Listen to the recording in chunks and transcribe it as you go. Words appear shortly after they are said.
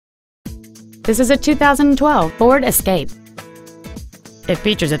This is a 2012 Ford Escape. It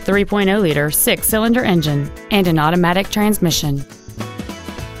features a 3.0-liter six-cylinder engine and an automatic transmission.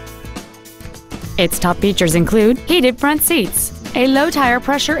 Its top features include heated front seats, a low tire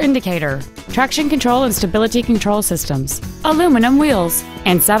pressure indicator, traction control and stability control systems, aluminum wheels,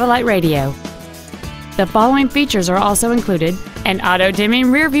 and satellite radio. The following features are also included: an auto-dimming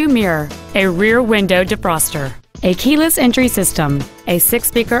rearview mirror, a rear window defroster, a keyless entry system, a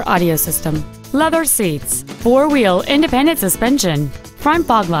 6-speaker audio system, leather seats, 4-wheel independent suspension, front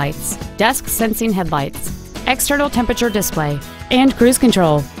fog lights, dusk sensing headlights, external temperature display, and cruise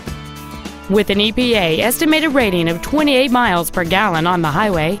control. With an EPA estimated rating of 28 miles per gallon on the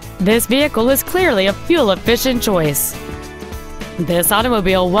highway, this vehicle is clearly a fuel-efficient choice. This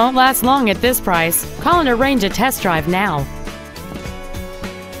automobile won't last long at this price. Call and arrange a test drive now.